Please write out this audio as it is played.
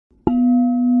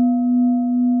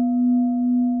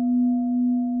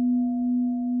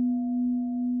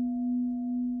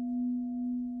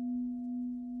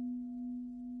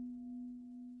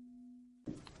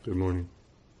Good morning.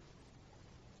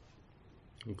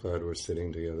 I'm glad we're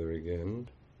sitting together again.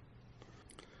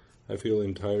 I feel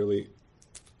entirely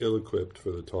ill-equipped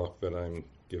for the talk that I'm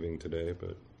giving today,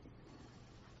 but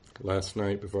last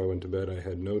night before I went to bed I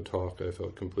had no talk. I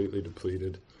felt completely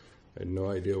depleted. I had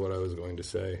no idea what I was going to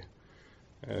say.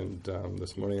 And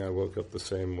this morning I woke up the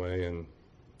same way, and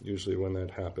usually when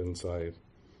that happens I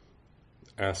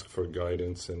ask for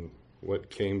guidance, and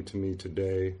what came to me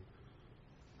today,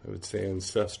 I would say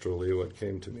ancestrally, what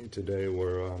came to me today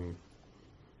were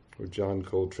John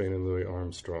Coltrane and Louis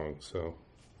Armstrong. So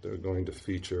they're going to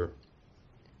feature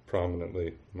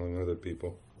prominently among other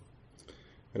people.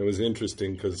 And it was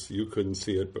interesting because you couldn't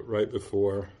see it, but right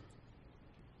before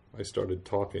I started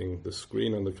talking, the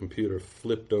screen on the computer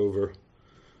flipped over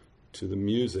to the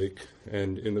music,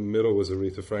 and in the middle was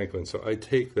Aretha Franklin. So I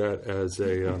take that as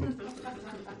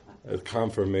a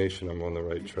confirmation I'm on the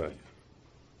right track.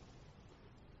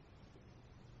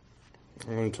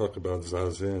 I want to talk about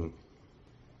Zazen.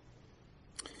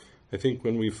 I think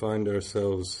when we find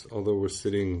ourselves, although we're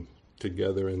sitting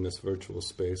together in this virtual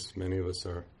space, many of us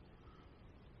are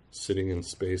sitting in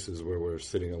spaces where we're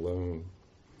sitting alone.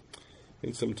 I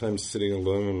think sometimes sitting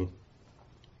alone,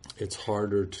 it's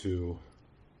harder to,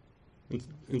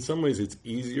 in some ways it's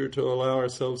easier to allow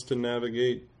ourselves to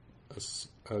navigate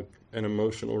an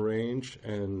emotional range,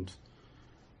 and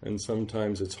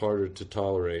sometimes it's harder to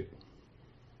tolerate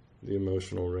the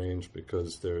emotional range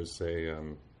because there's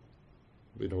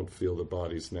we don't feel the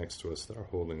bodies next to us that are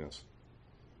holding us.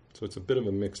 So it's a bit of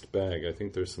a mixed bag. I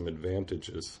think there's some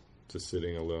advantages to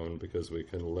sitting alone because we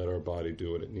can let our body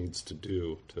do what it needs to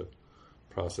do to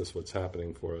process what's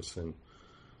happening for us, and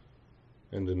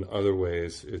in other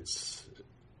ways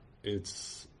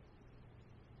it's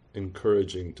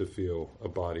encouraging to feel a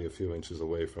body a few inches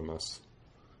away from us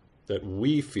that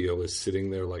we feel is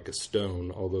sitting there like a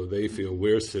stone, although they feel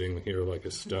we're sitting here like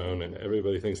a stone, and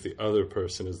everybody thinks the other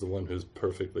person is the one who's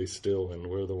perfectly still and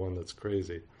we're the one that's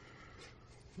crazy.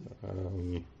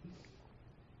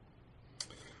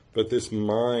 But this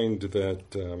mind that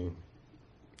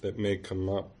may come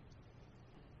up,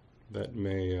 that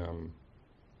may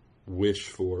wish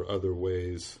for other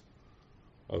ways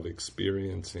of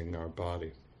experiencing our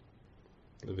body,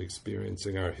 of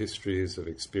experiencing our histories, of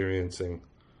experiencing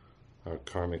our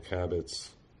karmic habits,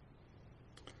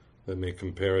 that may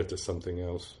compare it to something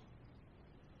else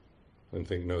and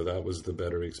think, no, that was the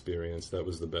better experience, that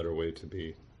was the better way to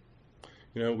be.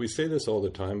 You know, we say this all the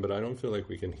time, but I don't feel like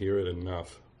we can hear it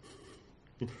enough.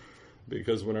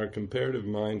 Because when our comparative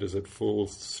mind is at full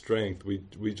strength, we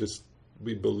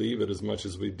believe it as much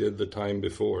as we did the time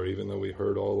before, even though we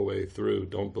heard all the way through,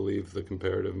 don't believe the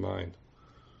comparative mind.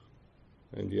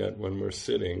 And yet when we're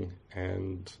sitting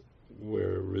and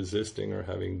we're resisting or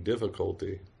having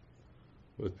difficulty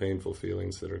with painful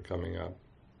feelings that are coming up,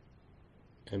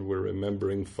 and we're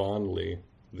remembering fondly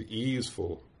the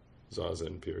easeful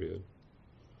Zazen period,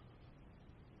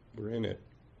 we're in it.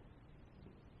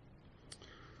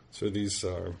 So these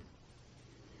are,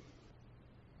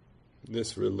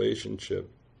 this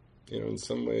relationship, in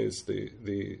some ways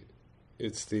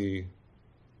it's the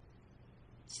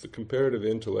comparative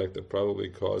intellect that probably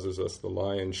causes us the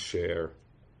lion's share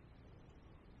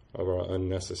of our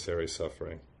unnecessary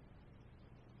suffering.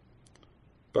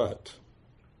 But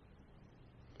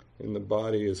in the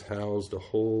body is housed a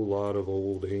whole lot of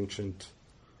old ancient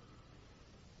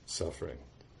suffering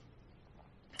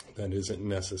that isn't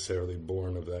necessarily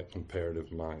born of that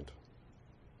comparative mind,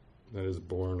 that is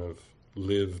born of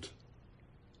lived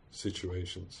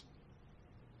situations.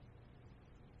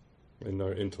 And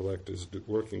our intellect is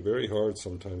working very hard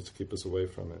sometimes to keep us away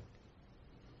from it.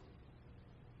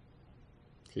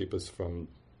 Keep us from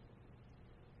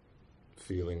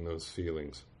feeling those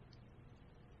feelings.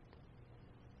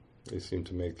 They seem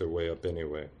to make their way up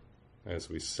anyway, as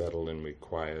we settle and we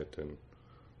quiet, and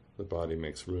the body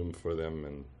makes room for them,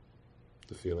 and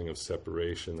the feeling of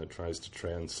separation that tries to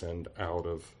transcend out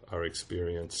of our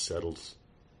experience settles.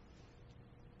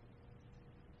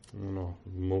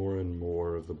 More and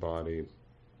more of the body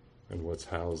and what's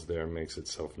housed there makes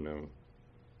itself known.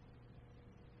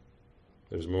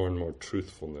 There's more and more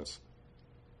truthfulness.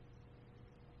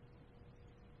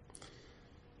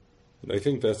 And I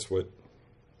think that's what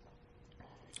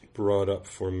brought up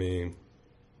for me.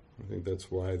 I think that's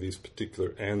why these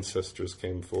particular ancestors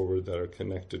came forward that are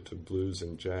connected to blues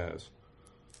and jazz.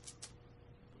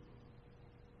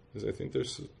 Because I think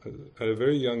there's, at a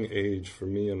very young age, for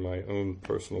me and my own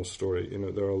personal story,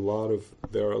 there are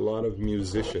a lot of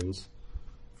musicians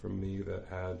for me that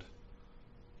had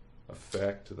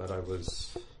effect, that I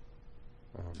was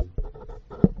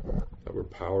that were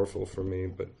powerful for me,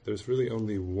 but there's really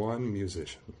only one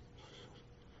musician.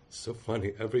 It's so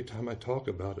funny, every time I talk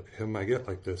about him, I get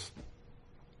like this.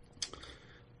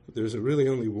 There's really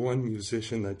only one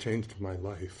musician that changed my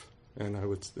life, and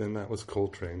that was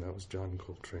Coltrane. That was John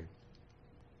Coltrane.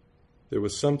 There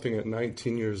was something at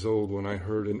 19 years old when I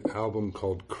heard an album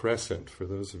called Crescent, for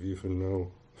those of you who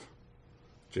know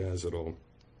jazz at all,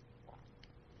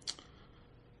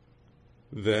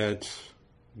 that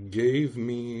gave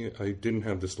me, I didn't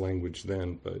have this language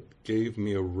then, but gave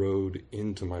me a road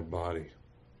into my body.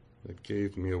 It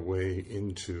gave me a way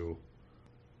into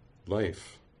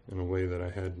life in a way that I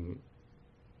hadn't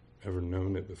ever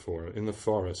known it before. In the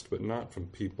forest, but not from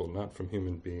people, not from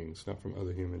human beings, not from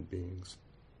other human beings.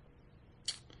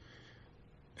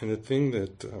 And the thing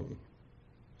that,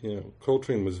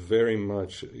 Coltrane was very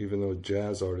much, even though a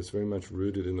jazz artist, very much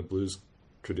rooted in the blues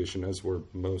tradition, as were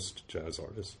most jazz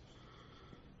artists.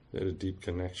 They had a deep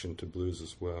connection to blues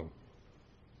as well.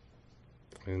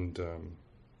 And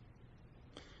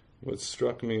what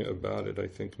struck me about it, I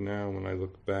think now when I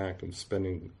look back, I'm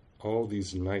spending all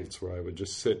these nights where I would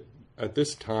just sit. At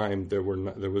this time, there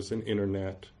was an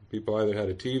internet. People either had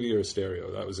a TV or a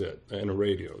stereo, that was it, and a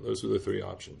radio. Those were the three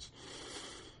options.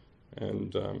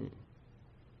 And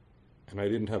I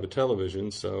didn't have a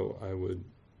television, so I would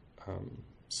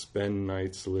spend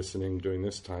nights listening during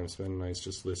this time, spend nights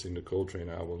just listening to Coltrane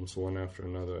albums, one after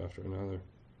another.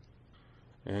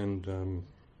 And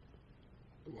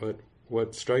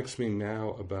what strikes me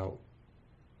now about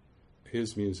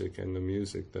his music and the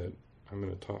music that I'm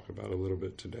going to talk about a little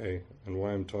bit today, and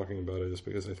why I'm talking about it is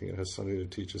because I think it has something to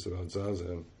teach us about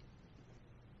Zazen,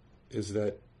 is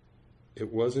that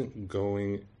it wasn't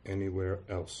going anywhere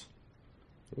else.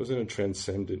 It wasn't a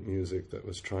transcendent music that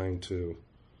was trying to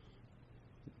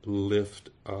lift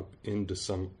up into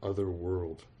some other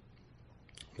world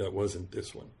that wasn't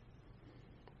this one.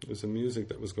 It was a music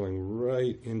that was going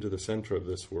right into the center of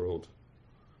this world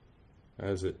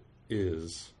as it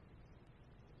is,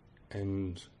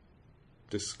 and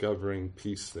discovering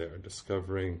peace there,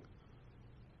 discovering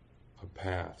a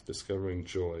path, discovering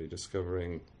joy,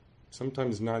 discovering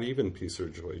sometimes not even peace or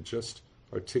joy, just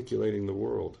articulating the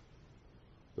world,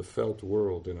 the felt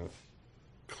world in a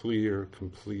clear,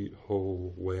 complete,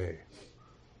 whole way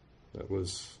that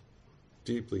was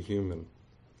deeply human,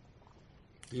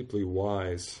 deeply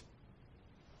wise.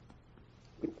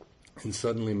 And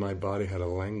suddenly my body had a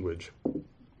language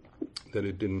that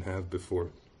it didn't have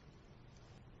before.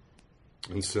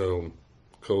 And so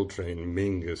Coltrane,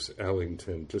 Mingus,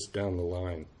 Ellington, just down the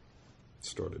line,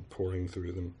 started pouring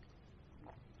through them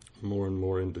more and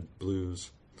more into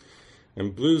blues.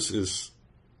 And blues is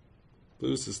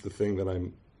the thing that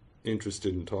I'm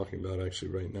interested in talking about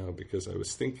actually right now, because I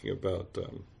was thinking about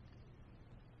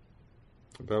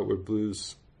where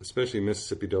blues, especially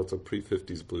Mississippi Delta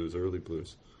pre-50s blues, early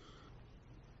blues,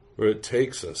 where it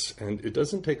takes us, and it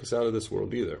doesn't take us out of this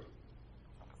world either.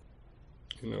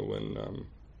 When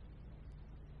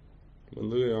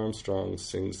Louis Armstrong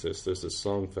sings this, there's a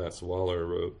song Fats Waller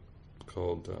wrote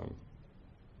called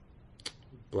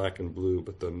Black and Blue,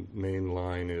 but the main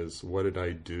line is, "What did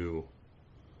I do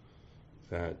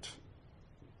that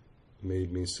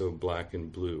made me so black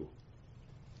and blue?"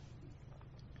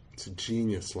 It's a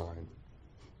genius line.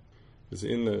 Because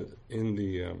in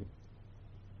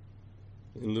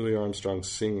Louis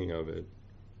Armstrong's singing of it,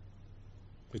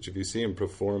 which if you see him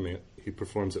perform it, he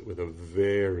performs it with a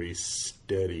very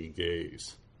steady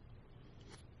gaze.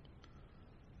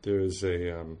 There's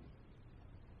the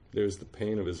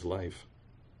pain of his life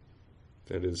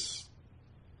that is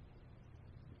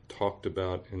talked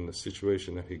about in the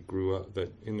situation that he grew up,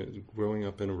 growing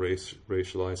up in a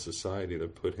racialized society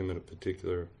that put him in a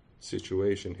particular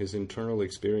situation, his internal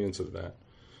experience of that,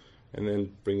 and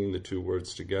then bringing the two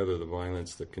words together, the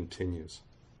violence that continues.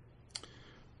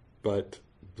 But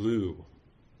blue,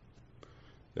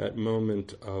 that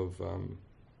moment of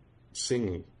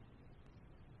singing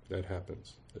that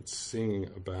happens, that's singing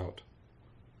about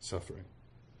suffering.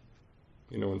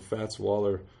 When when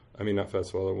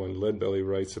Leadbelly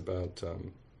writes about,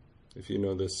 if you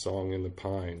know this song In the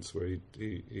Pines, where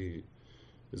he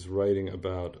is writing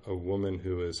about a woman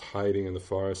who is hiding in the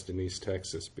forest in East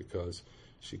Texas because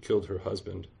she killed her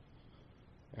husband,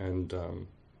 and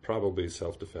probably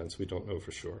self-defense, we don't know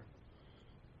for sure.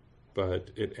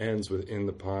 But it ends with in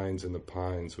the pines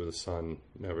where the sun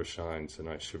never shines, and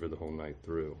I shiver the whole night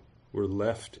through. We're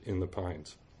left in the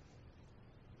pines.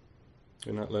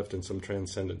 We're not left in some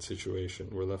transcendent situation.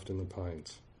 We're left in the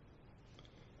pines.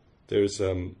 There's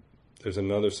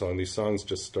another song. These songs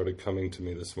just started coming to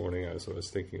me this morning as I was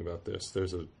thinking about this.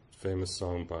 There's a famous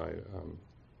song by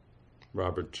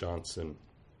Robert Johnson,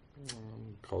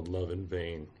 called Love in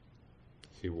Vain.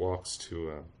 He walks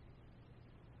to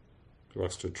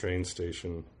a train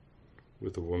station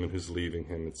with a woman who's leaving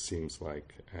him, it seems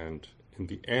like, and in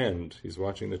the end, he's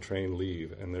watching the train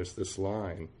leave, and there's this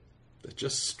line that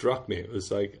just struck me. It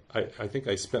was like, I think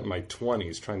I spent my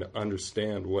 20s trying to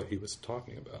understand what he was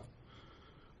talking about,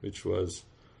 which was,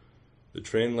 the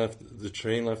train left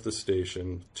the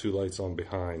station, 2 lights on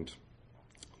behind.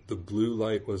 The blue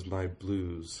light was my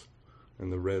blues,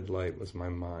 and the red light was my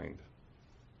mind.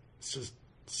 It's just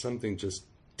something just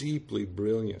deeply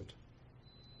brilliant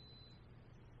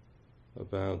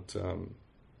about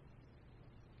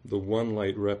the one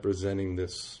light representing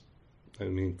this. I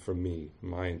mean, for me,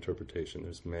 my interpretation,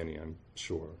 there's many, I'm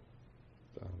sure,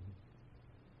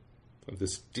 of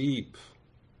this deep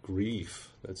grief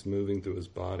that's moving through his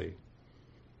body.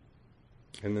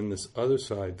 And then this other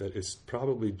side that is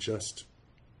probably just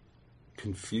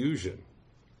confusion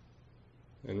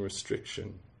and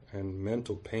restriction and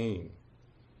mental pain,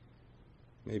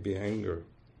 maybe anger.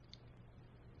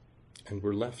 And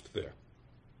we're left there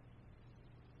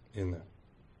in that.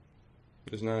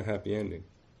 There's not a happy ending,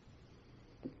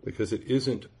 because it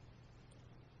isn't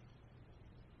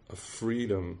a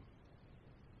freedom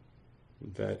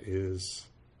that is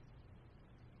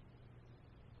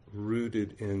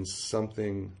rooted in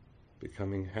something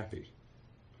becoming happy.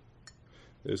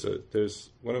 There's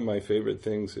one of my favorite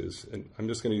things is, and I'm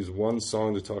just going to use one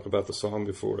song to talk about the song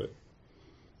before it,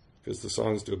 because the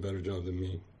songs do a better job than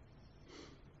me.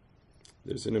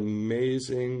 There's an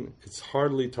amazing, it's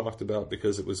hardly talked about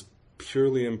because it was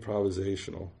purely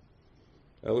improvisational.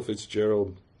 Ella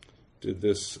Fitzgerald did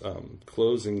this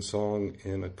closing song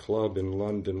in a club in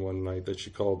London one night that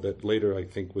she called, that later I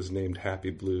think was named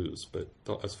Happy Blues. But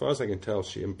as far as I can tell,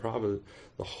 she improvised,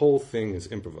 the whole thing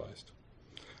is improvised.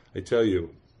 I tell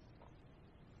you,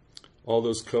 all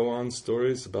those koan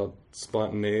stories about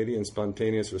spontaneity and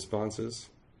spontaneous responses,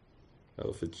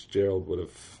 Ella Fitzgerald would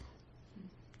have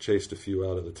chased a few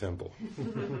out of the temple.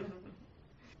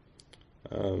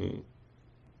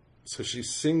 So she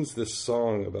sings this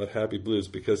song about Happy Blues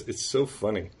because it's so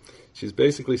funny. She's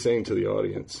basically saying to the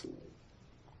audience,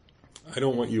 I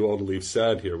don't want you all to leave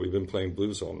sad here. We've been playing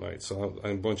blues all night, so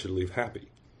I want you to leave happy.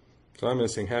 So I'm going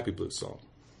to sing Happy Blues song.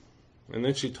 And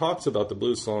then she talks about the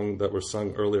blues song that were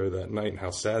sung earlier that night and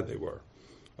how sad they were.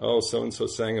 Oh, so-and-so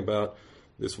sang about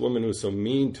this woman who was so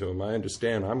mean to him. I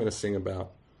understand. I'm going to sing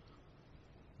about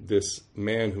this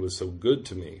man who was so good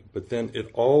to me. But then it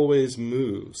always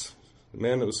moves. The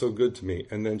man that was so good to me.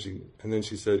 And then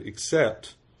she said,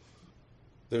 except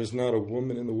there's not a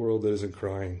woman in the world that isn't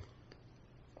crying.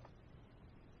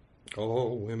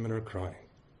 All women are crying.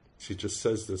 She just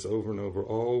says this over and over.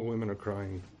 All women are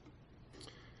crying.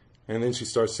 And then she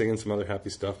starts singing some other happy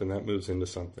stuff, and that moves into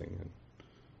something. And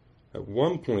at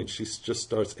one point, she just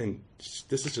starts, and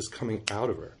this is just coming out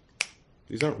of her.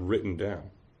 These aren't written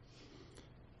down.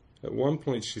 At one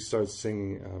point, she starts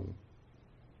singing,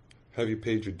 have you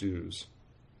paid your dues?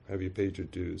 Have you paid your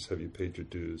dues? Have you paid your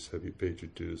dues? Have you paid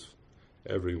your dues?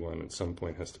 Everyone at some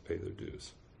point has to pay their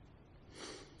dues.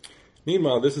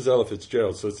 Meanwhile, this is Ella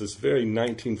Fitzgerald, so it's this very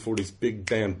 1940s big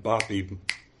band boppy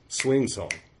swing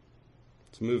song.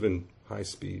 It's moving high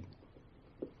speed.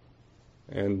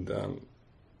 And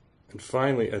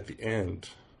finally, at the end,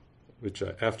 which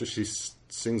after she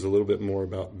sings a little bit more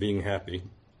about being happy,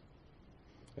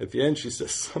 at the end she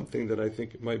says something that I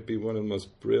think might be one of the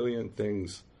most brilliant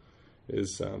things,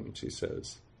 is she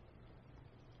says,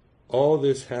 all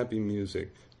this happy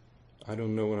music, I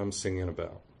don't know what I'm singing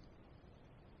about.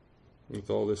 With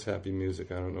all this happy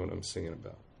music, I don't know what I'm singing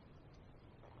about.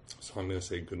 So I'm going to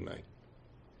say good night.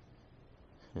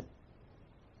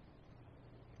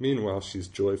 Meanwhile, she's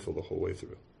joyful the whole way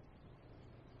through.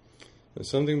 There's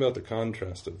something about the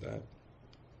contrast of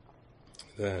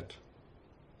that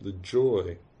the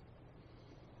joy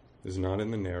is not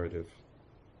in the narrative.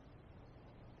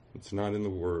 It's not in the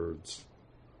words.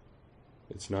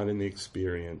 It's not in the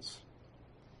experience.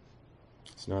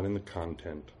 It's not in the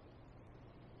content.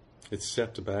 It's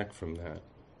set back from that.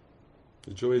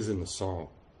 The joy is in the song,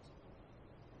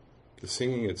 the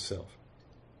singing itself.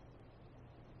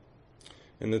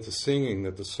 And that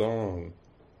the song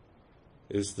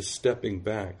is the stepping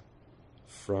back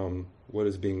from what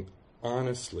is being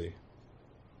honestly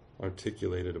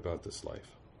articulated about this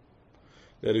life.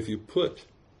 That if you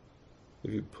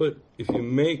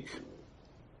make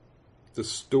the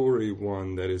story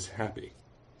one that is happy,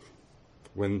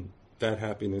 when that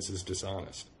happiness is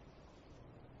dishonest,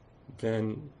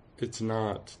 then it's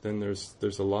not, then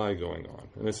there's a lie going on.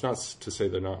 And it's not to say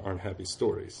there aren't happy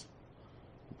stories,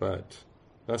 but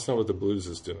that's not what the blues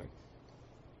is doing.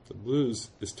 The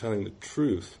blues is telling the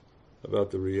truth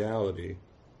about the reality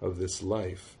of this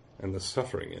life and the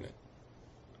suffering in it,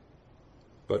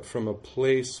 but from a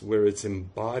place where its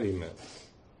embodiment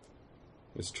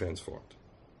is transformed,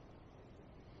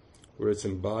 where it's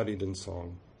embodied in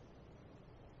song,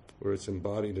 where it's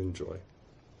embodied in joy,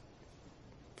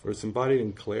 where it's embodied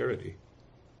in clarity.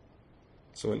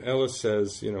 So when Ella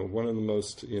says, one of the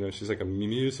most, she's like a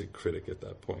music critic at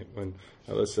that point. When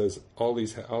Ella says, all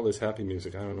this happy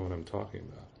music, I don't know what I'm talking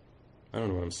about. I don't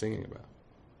know what I'm singing about.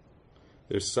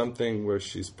 There's something where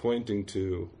she's pointing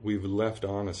to, we've left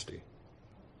honesty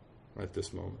at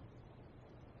this moment.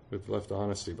 We've left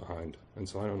honesty behind, and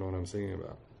so I don't know what I'm singing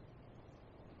about.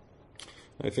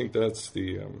 I think that's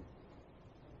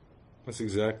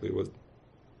exactly what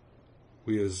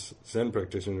we as Zen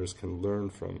practitioners can learn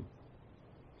from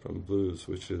blues,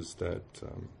 which is that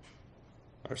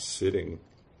our sitting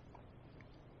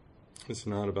is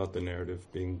not about the narrative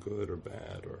being good or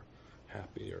bad or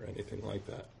happy or anything like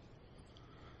that.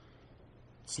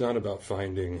 It's not about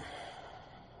finding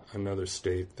another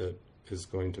state that is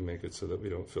going to make it so that we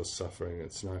don't feel suffering.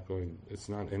 It's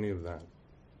not any of that.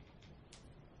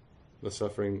 The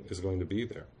suffering is going to be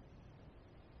there.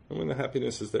 And when the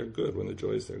happiness is there, good. When the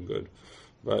joy is there, good.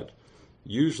 But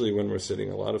usually when we're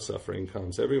sitting, a lot of suffering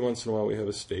comes. Every once in a while we have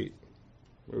a state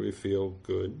where we feel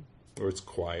good, or it's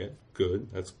quiet.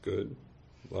 Good, that's good.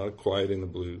 A lot of quiet in the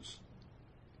blues.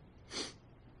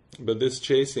 But this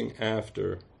chasing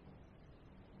after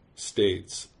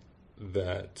states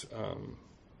that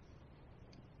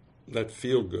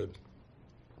feel good,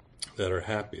 that are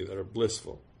happy, that are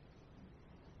blissful,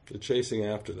 the chasing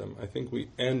after them, I think we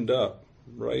end up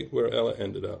right where Ella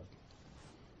ended up,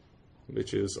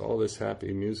 which is all this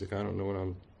happy music, I don't know what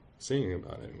I'm singing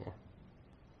about anymore.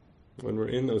 When we're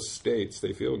in those states,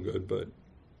 they feel good, but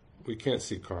we can't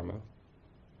see karma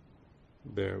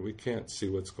there. We can't see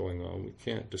what's going on. We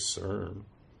can't discern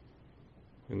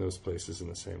in those places in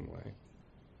the same way.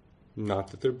 Not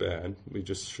that they're bad, we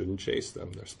just shouldn't chase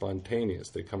them. They're spontaneous.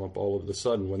 They come up all of a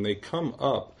sudden. When they come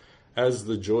up as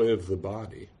the joy of the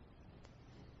body,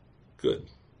 good.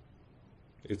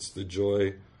 It's the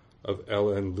joy of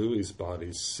Ella and Louie's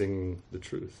bodies singing the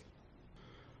truth.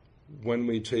 When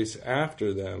we chase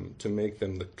after them to make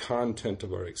them the content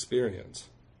of our experience,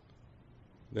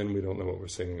 then we don't know what we're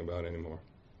singing about anymore.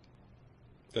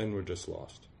 Then we're just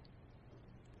lost.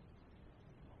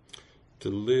 To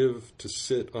live, to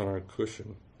sit on our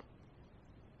cushion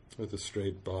with a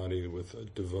straight body, with a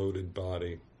devoted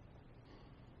body,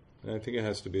 and I think it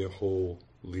has to be a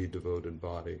wholly devoted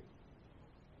body.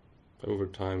 Over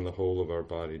time, the whole of our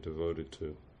body devoted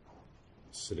to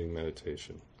sitting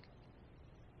meditation,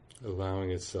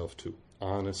 allowing itself to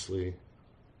honestly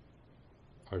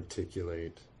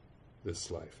articulate this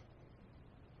life,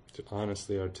 to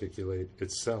honestly articulate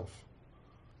itself.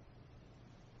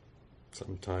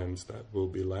 Sometimes that will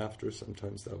be laughter,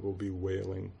 sometimes that will be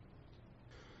wailing.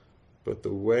 But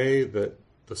the way that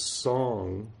the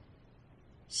song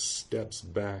steps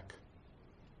back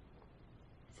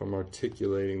from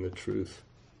articulating the truth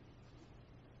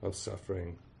of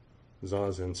suffering,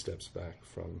 Zazen steps back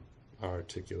from our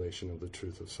articulation of the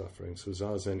truth of suffering. So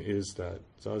Zazen is that.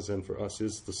 Zazen for us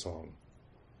is the song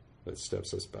that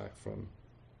steps us back from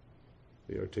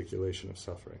the articulation of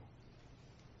suffering.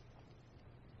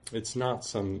 It's not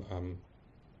some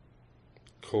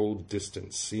cold,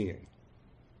 distant seeing.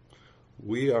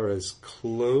 We are as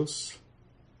close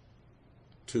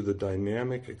to the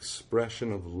dynamic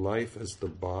expression of life as the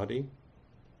body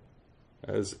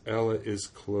as Ella is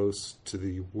close to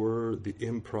the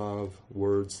improv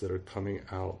words that are coming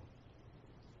out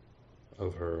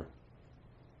of her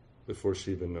before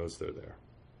she even knows they're there.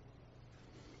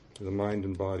 The mind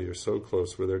and body are so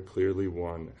close where they're clearly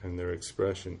one, and their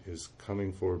expression is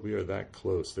coming forward. We are that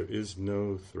close. There is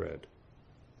no thread.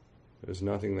 There's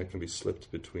nothing that can be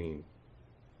slipped between.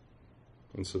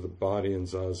 And so the body in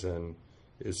Zazen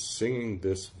is singing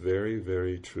this very,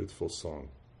 very truthful song.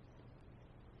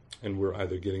 And we're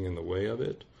either getting in the way of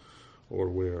it, or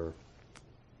we're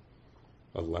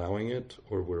allowing it,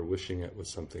 or we're wishing it was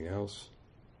something else.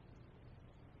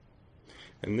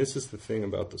 And this is the thing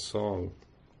about the song.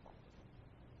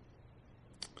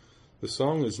 The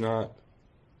song is not,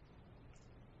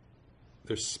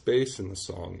 there's space in the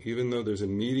song. Even though there's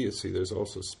immediacy, there's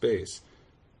also space.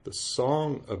 The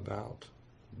song about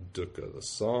dukkha, the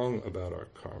song about our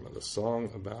karma, the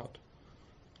song about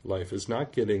life is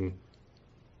not getting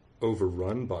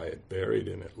overrun by it, buried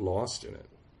in it, lost in it.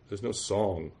 There's no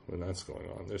song when that's going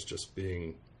on. There's just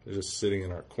sitting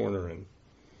in our corner and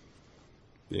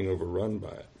being overrun by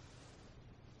it.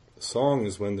 Song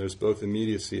is when there's both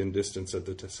immediacy and distance at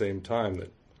the same time,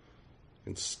 that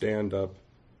can stand up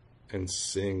and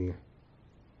sing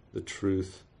the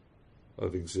truth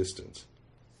of existence.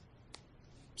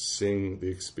 Sing the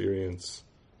experience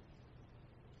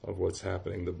of what's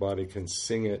happening. The body can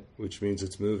sing it, which means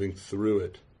it's moving through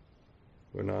it.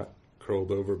 We're not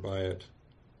curled over by it.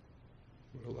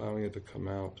 We're allowing it to come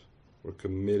out. We're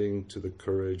committing to the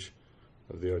courage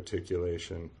of the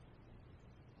articulation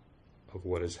of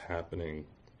what is happening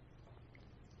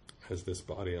as this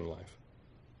body and life.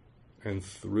 And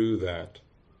through that,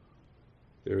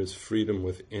 there is freedom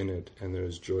within it, and there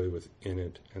is joy within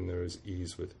it, and there is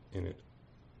ease within it.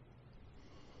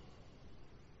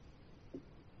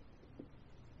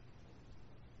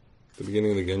 The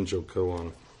beginning of the Genjo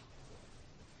Koan.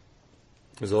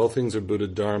 As all things are Buddha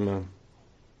Dharma,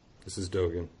 this is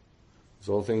Dogen. As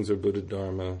all things are Buddha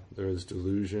Dharma, there is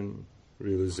delusion,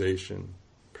 realization,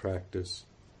 practice,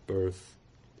 birth,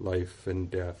 life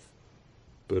and death,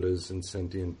 Buddhas and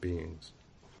sentient beings.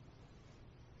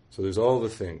 So there's all the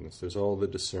things, there's all the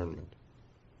discernment.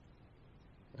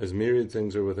 As myriad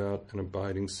things are without an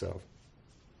abiding self,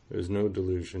 there is no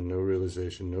delusion, no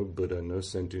realization, no Buddha, no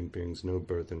sentient beings, no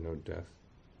birth and no death.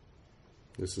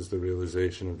 This is the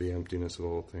realization of the emptiness of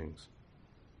all things.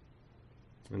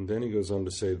 And then he goes on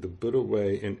to say, the Buddha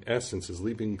way in essence is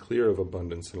leaping clear of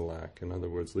abundance and lack. In other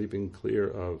words, leaping clear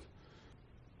of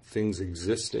things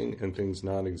existing and things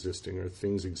not existing, or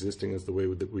things existing as the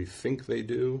way that we think they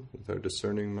do with our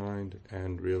discerning mind,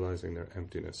 and realizing their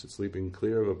emptiness. It's leaping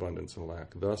clear of abundance and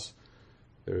lack. Thus,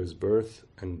 there is birth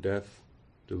and death,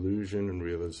 delusion and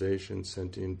realization,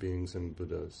 sentient beings and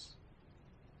Buddhas.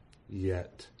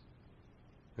 Yet,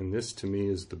 and this to me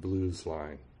is the blues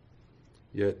line,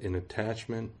 yet in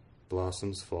attachment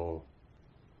blossoms fall,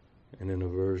 and in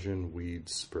aversion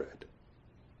weeds spread.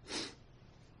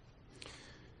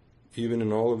 Even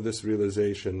in all of this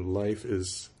realization, life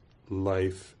is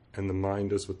life, and the mind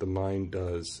does what the mind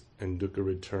does, and dukkha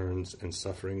returns, and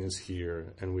suffering is here,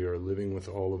 and we are living with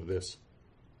all of this.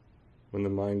 When the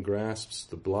mind grasps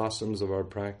the blossoms of our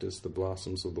practice, the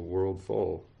blossoms of the world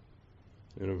fall.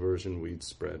 In aversion, weeds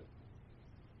spread.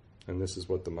 And this is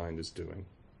what the mind is doing.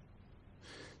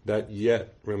 That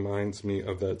yet reminds me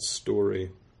of that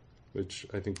story, which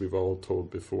I think we've all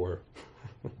told before.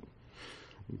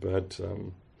 But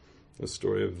the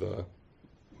story of the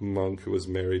monk who was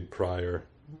married prior,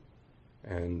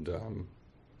 and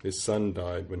his son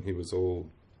died when he was old,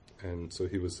 and so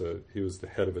he was the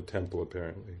head of a temple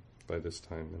apparently by this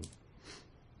time. And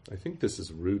I think this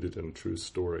is rooted in a true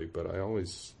story, but I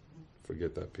always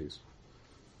forget that piece.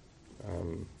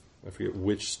 I forget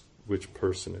which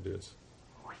person it is.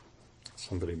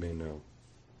 Somebody may know.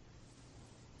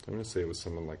 I'm going to say it was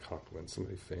someone like Hakuin,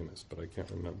 somebody famous, but I can't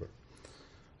remember.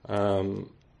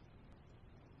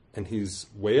 And he's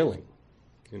wailing.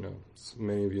 So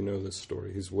many of you know this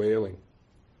story. He's wailing.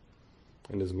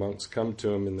 And his monks come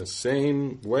to him in the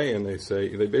same way, and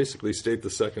they basically state the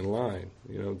second line.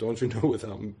 Don't you know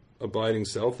without abiding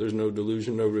self, there's no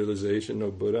delusion, no realization,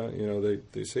 no Buddha?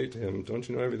 They say to him, don't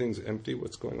you know everything's empty?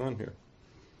 What's going on here?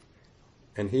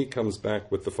 And he comes back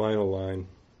with the final line.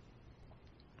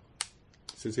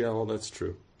 He says, yeah, well, that's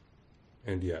true.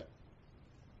 And yet.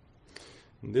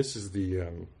 And this is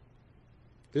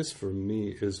this for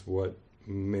me is what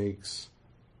makes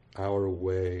our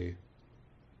way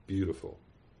beautiful.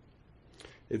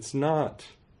 It's not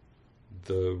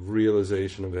the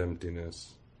realization of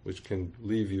emptiness, which can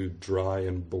leave you dry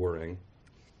and boring.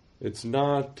 It's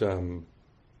not any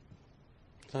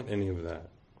of that.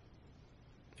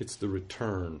 It's the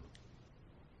return.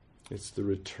 It's the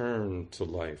return to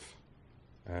life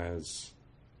as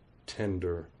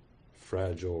tender,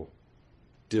 fragile,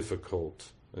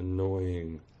 difficult,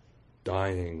 annoying,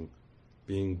 dying,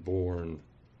 being born,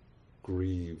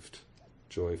 grieved,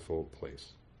 joyful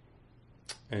place.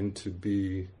 And to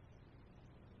be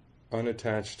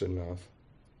unattached enough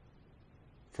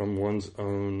from one's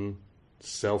own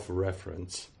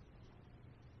self-reference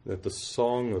that the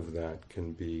song of that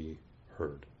can be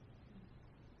heard.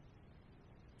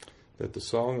 That the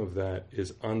song of that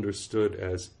is understood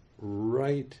as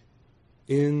right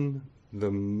in the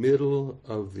middle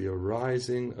of the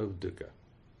arising of dukkha.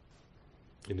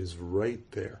 It is right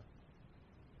there.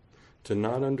 To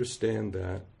not understand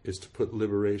that is to put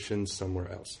liberation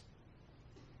somewhere else.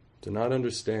 To not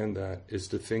understand that is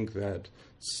to think that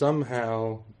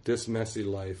somehow this messy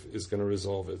life is going to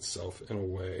resolve itself in a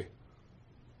way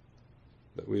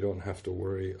that we don't have to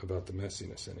worry about the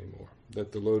messiness anymore.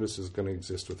 That the lotus is going to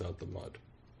exist without the mud.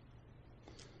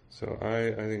 So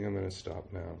I think I'm going to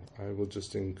stop now. I will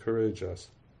just encourage us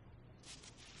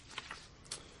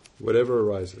whatever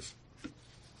arises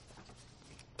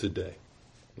today,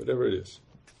 whatever it is,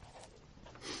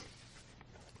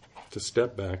 to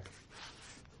step back,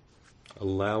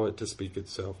 allow it to speak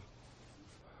itself.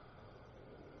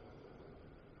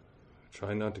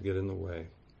 Try not to get in the way,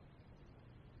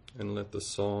 and let the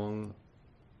song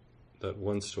that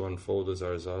wants to unfold as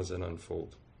our zazen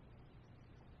unfold.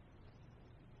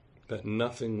 That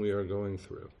nothing we are going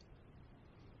through,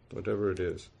 whatever it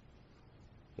is,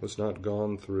 was not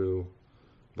gone through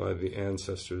by the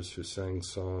ancestors who sang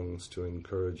songs to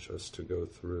encourage us to go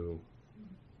through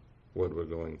what we're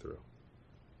going through.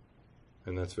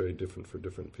 And that's very different for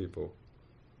different people.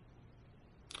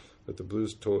 But the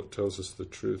blues tells us the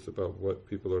truth about what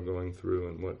people are going through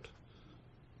and what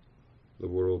the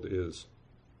world is.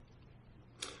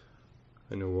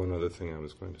 I know one other thing I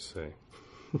was going to say.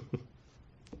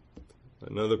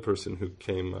 Another person who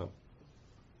came up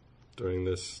during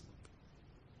the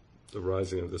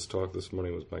rising of this talk this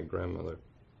morning was my grandmother.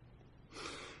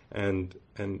 And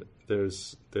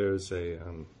there's a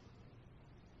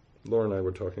Laura and I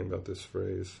were talking about this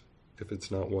phrase, if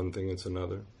it's not one thing, it's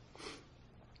another.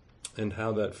 And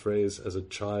how that phrase, as a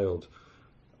child,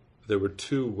 there were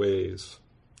two ways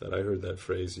that I heard that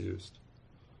phrase used.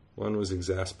 One was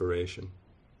exasperation.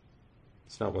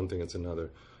 It's not one thing, it's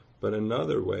another. But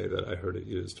another way that I heard it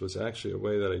used was actually a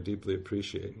way that I deeply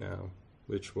appreciate now,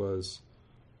 which was,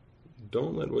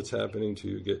 don't let what's happening to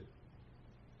you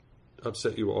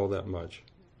upset you all that much.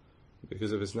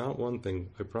 Because if it's not one thing,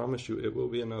 I promise you it will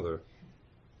be another.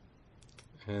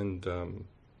 And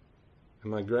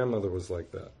my grandmother was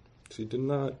like that.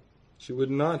 She would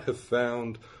not have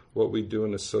found what we do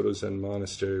in a Soto Zen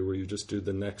monastery where you just do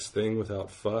the next thing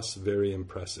without fuss very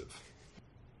impressive.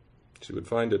 She would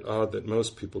find it odd that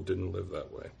most people didn't live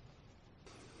that way.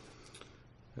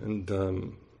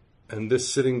 And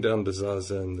this sitting down to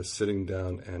Zazen, this sitting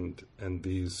down and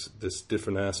this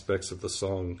different aspects of the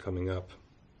song coming up,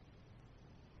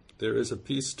 there is a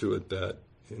piece to it that,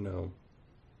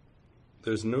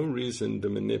 there's no reason to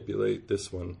manipulate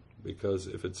this one, because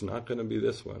if it's not going to be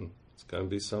this one, it's going to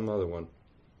be some other one.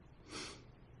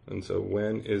 And so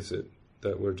when is it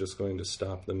that we're just going to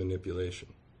stop the manipulation?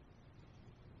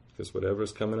 Because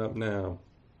whatever's coming up now,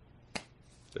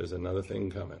 there's another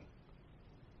thing coming.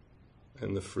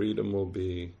 And the freedom will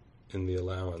be in the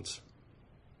allowance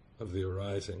of the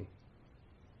arising,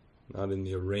 not in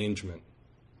the arrangement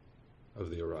of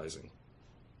the arising.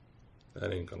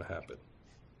 That ain't going to happen.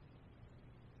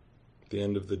 At the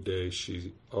end of the day,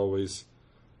 she always,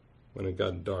 when it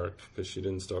got dark, because she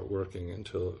didn't stop working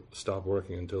until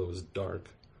it was dark,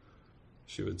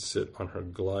 she would sit on her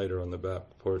glider on the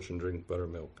back porch and drink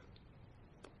buttermilk.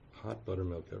 Hot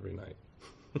buttermilk every night.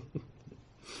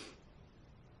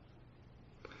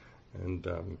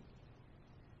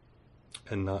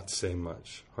 And not say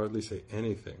much, hardly say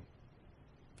anything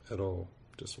at all,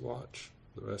 just watch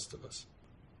the rest of us.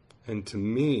 And to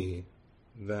me,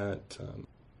 that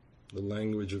the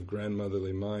language of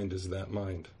grandmotherly mind is that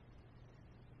mind.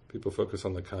 People focus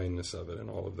on the kindness of it and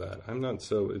all of that. I'm not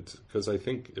so, it's because I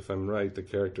think, if I'm right, the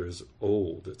character is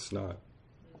old. It's not.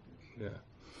 Yeah.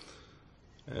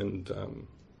 And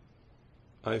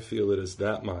I feel it as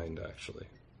that mind, actually.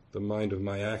 The mind of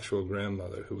my actual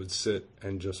grandmother, who would sit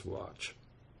and just watch.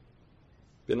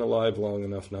 Been alive long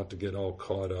enough not to get all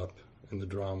caught up in the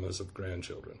dramas of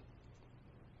grandchildren.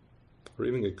 Or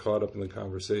even get caught up in the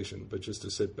conversation, but just to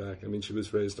sit back. I mean, she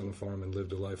was raised on a farm and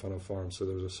lived a life on a farm, so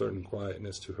there was a certain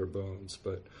quietness to her bones.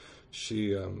 But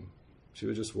she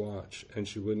would just watch, and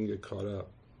she wouldn't get caught up.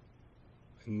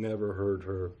 I never heard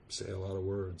her say a lot of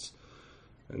words.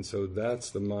 And so that's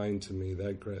the mind to me.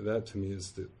 That to me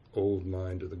is the old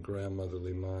mind, or the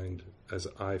grandmotherly mind, as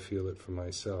I feel it for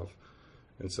myself.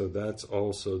 And so that's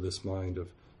also this mind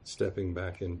of stepping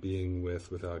back and being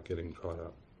without getting caught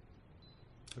up.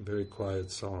 A very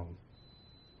quiet song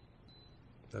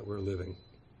that we're living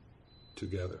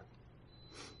together.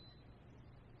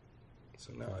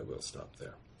 So now I will stop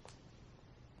there.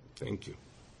 Thank you.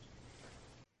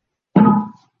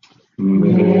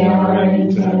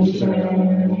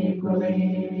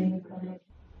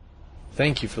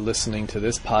 Thank you for listening to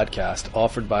this podcast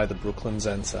offered by the Brooklyn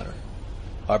Zen Center.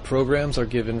 Our programs are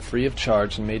given free of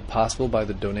charge and made possible by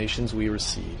the donations we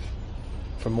receive.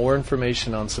 For more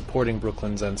information on supporting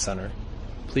Brooklyn Zen Center,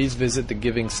 please visit the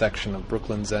giving section of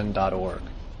brooklynzen.org.